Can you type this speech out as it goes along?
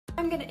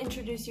going to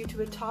introduce you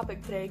to a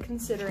topic today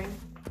considering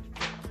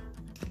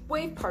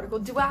wave-particle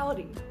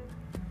duality.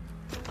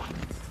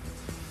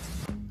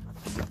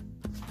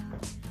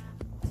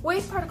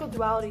 Wave-particle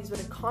duality has been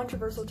a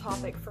controversial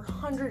topic for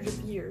hundreds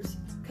of years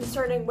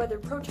concerning whether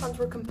protons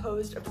were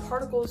composed of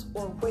particles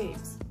or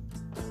waves.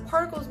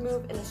 Particles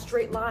move in a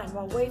straight line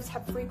while waves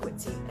have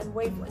frequency and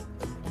wavelength.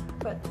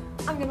 But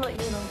I'm going to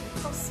let you know a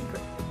little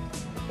secret.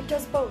 It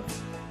does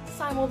both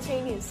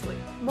simultaneously.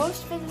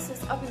 Most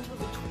physicists up until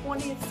the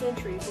 20th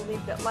century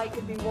believed that light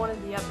could be one or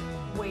the other,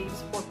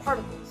 waves or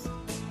particles.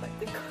 But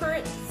the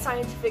current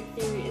scientific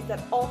theory is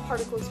that all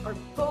particles are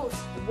both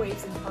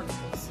waves and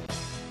particles.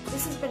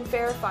 This has been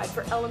verified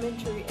for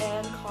elementary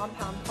and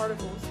compound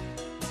particles.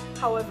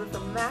 However, for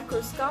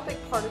macroscopic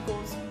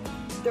particles,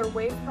 their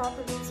wave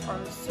properties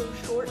are so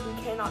short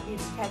and cannot be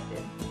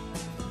detected.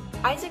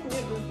 Isaac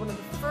Newton was one of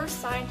the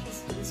first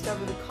scientists to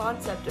discover the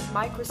concept of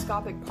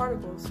microscopic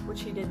particles,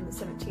 which he did in the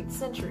 17th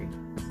century.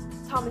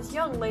 Thomas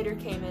Young later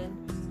came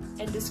in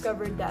and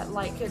discovered that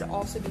light could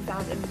also be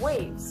found in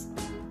waves,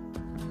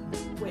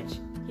 which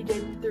he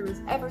did through his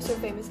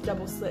ever-so-famous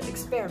double-slit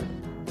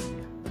experiment.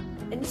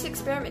 In this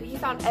experiment, he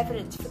found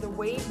evidence for the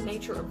wave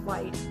nature of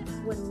light.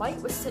 When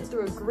light was sent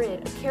through a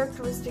grid, a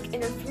characteristic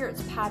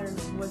interference pattern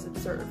was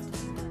observed.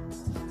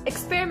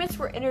 Experiments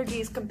where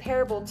energy is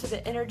comparable to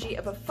the energy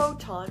of a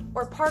photon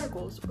or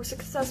particles were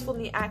successful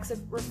in the acts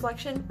of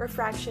reflection,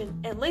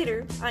 refraction, and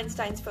later,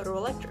 Einstein's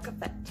photoelectric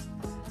effect.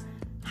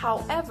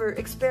 However,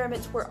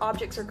 experiments where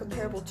objects are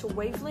comparable to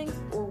wavelength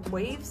or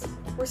waves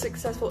were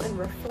successful in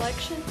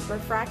reflection,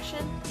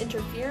 refraction,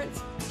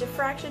 interference,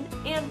 diffraction,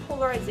 and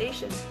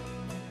polarization,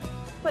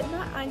 but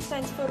not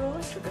Einstein's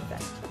photoelectric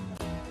effect.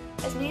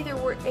 As neither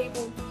were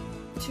able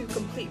to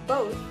complete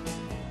both,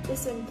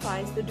 this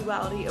implies the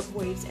duality of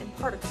waves and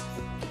particles.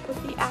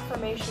 With the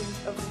affirmations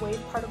of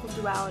wave-particle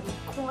duality,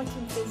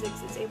 quantum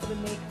physics is able to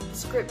make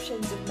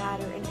descriptions of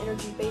matter and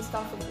energy based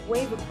off of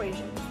wave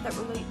equations that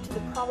relate to the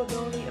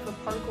probability of a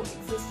particle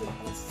existing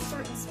at a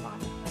certain spot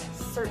at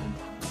a certain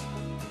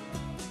time.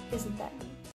 Isn't that neat?